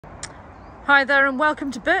Hi there and welcome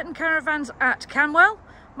to Burton Caravans at CANWELL.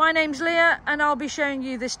 My name's Leah and I'll be showing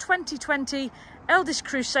you this 2020 Elddis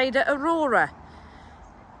Crusader Aurora.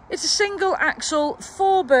 It's a single axle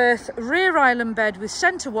 4-berth rear island bed with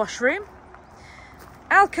centre washroom,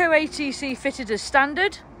 Alco ATC fitted as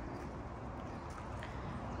standard,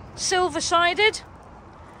 silver sided,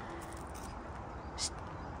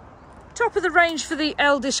 top of the range for the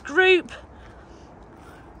Elddis group,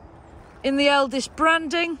 in the Elddis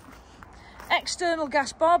branding, external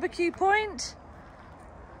gas barbecue point.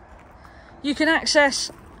 You can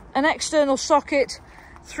access an external socket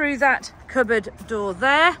through that cupboard door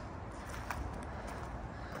there.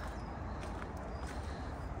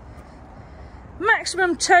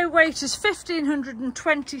 Maximum tow weight is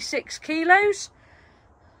 1,526 kilos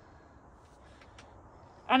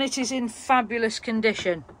and it is in fabulous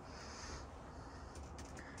condition.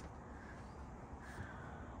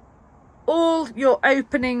 All your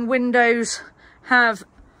opening windows have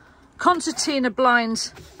concertina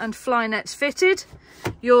blinds and fly nets fitted.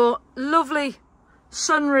 Your lovely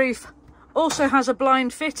sunroof also has a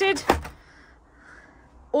blind fitted.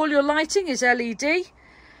 All your lighting is LED.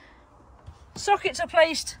 Sockets are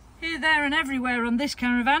placed here, there and everywhere on this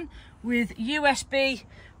caravan with USB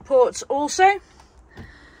ports also.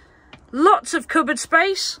 Lots of cupboard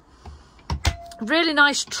space. Really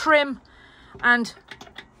nice trim and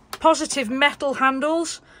positive metal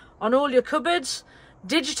handles on all your cupboards.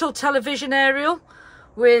 Digital television aerial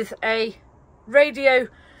with a radio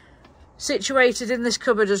situated in this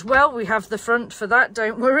cupboard as well. We have the front for that,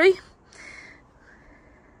 don't worry.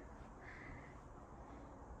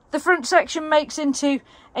 The front section makes into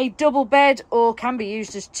a double bed or can be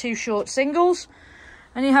used as 2 short singles.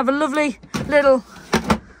 And you have a lovely little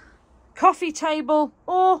coffee table,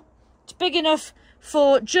 or it's big enough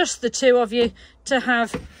for just the 2 of you to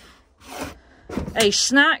have a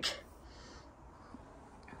snack.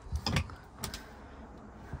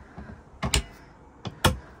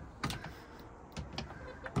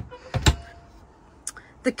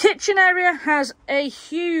 The kitchen area has a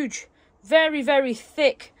huge, very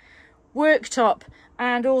thick worktop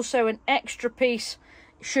and also an extra piece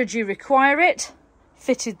should you require it,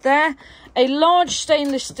 fitted there. A large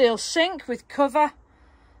stainless steel sink with cover.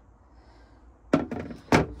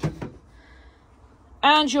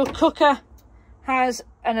 And your cooker has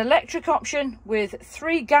an electric option with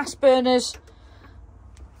 3 gas burners,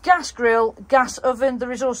 gas grill, gas oven.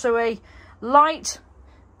 There is also a light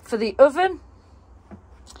for the oven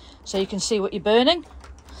so you can see what you're burning.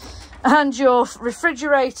 And your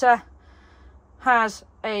refrigerator has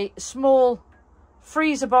a small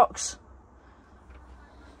freezer box.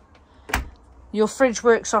 Your fridge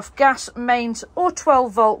works off gas mains or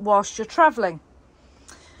 12 volt whilst you're travelling.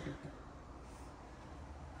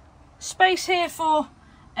 Space here for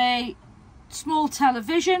a small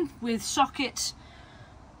television with sockets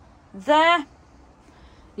there.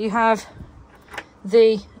 You have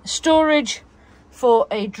the storage for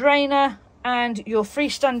a drainer and your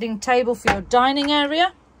freestanding table for your dining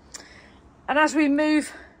area. And as we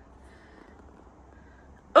move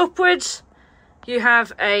upwards, you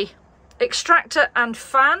have a extractor and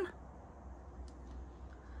fan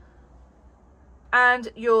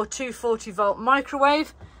and your 240 volt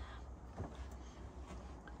microwave.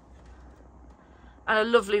 And a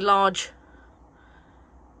lovely large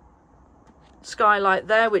skylight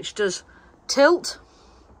there which does tilt.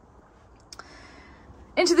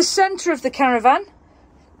 Into the centre of the caravan.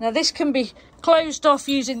 Now this can be closed off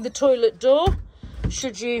using the toilet door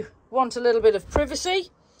should you want a little bit of privacy.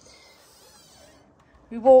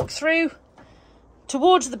 We walk through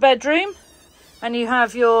towards the bedroom and you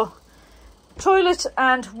have your toilet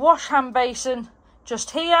and wash hand basin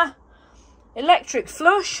just here. Electric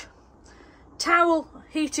flush. Towel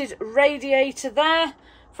heated radiator there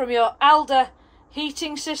from your Alde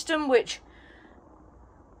heating system, which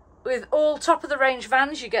with all top of the range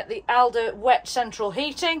vans you get the Alde wet central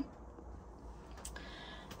heating.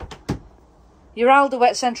 Your Alde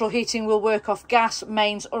wet central heating will work off gas,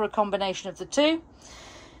 mains or a combination of the 2.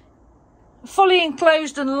 Fully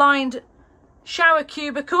enclosed and lined shower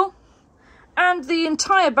cubicle, and the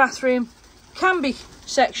entire bathroom can be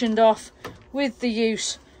sectioned off with the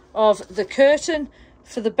use of the curtain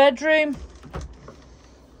for the bedroom,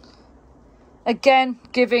 again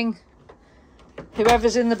giving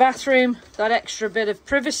whoever's in the bathroom that extra bit of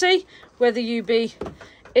privacy, whether you be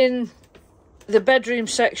in the bedroom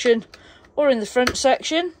section or in the front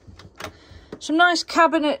section. Some nice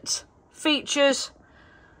cabinet features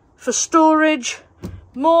for storage,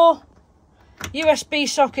 more USB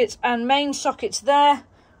sockets and main sockets there.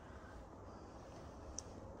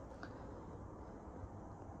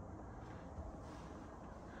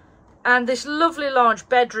 And this lovely large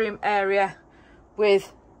bedroom area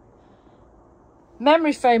with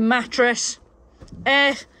memory foam mattress,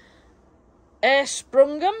 air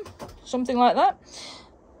sprungum, something like that,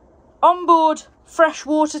 onboard fresh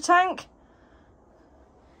water tank,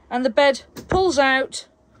 and the bed pulls out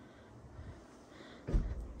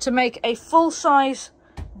to make a full-size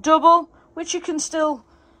double, which you can still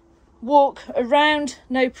walk around,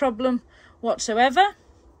 no problem whatsoever.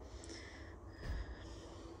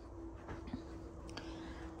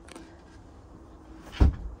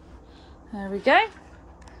 There we go.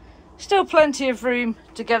 Still plenty of room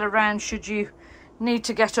to get around should you need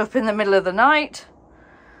to get up in the middle of the night.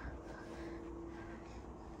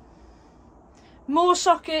 More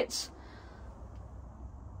sockets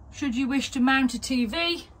should you wish to mount a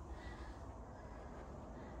TV.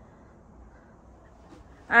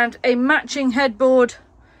 And a matching headboard.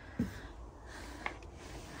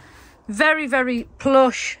 Very, very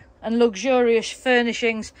plush and luxurious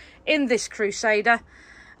furnishings in this Crusader,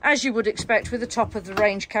 as you would expect with a top of the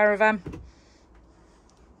range caravan.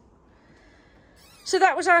 So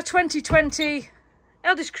that was our 2020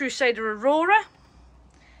 Elddis Crusader Aurora.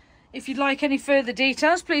 If you'd like any further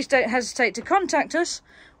details, please don't hesitate to contact us.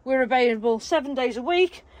 We're available 7 days a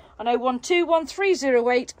week on 012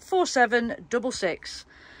 1308 4766.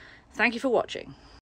 Thank you for watching.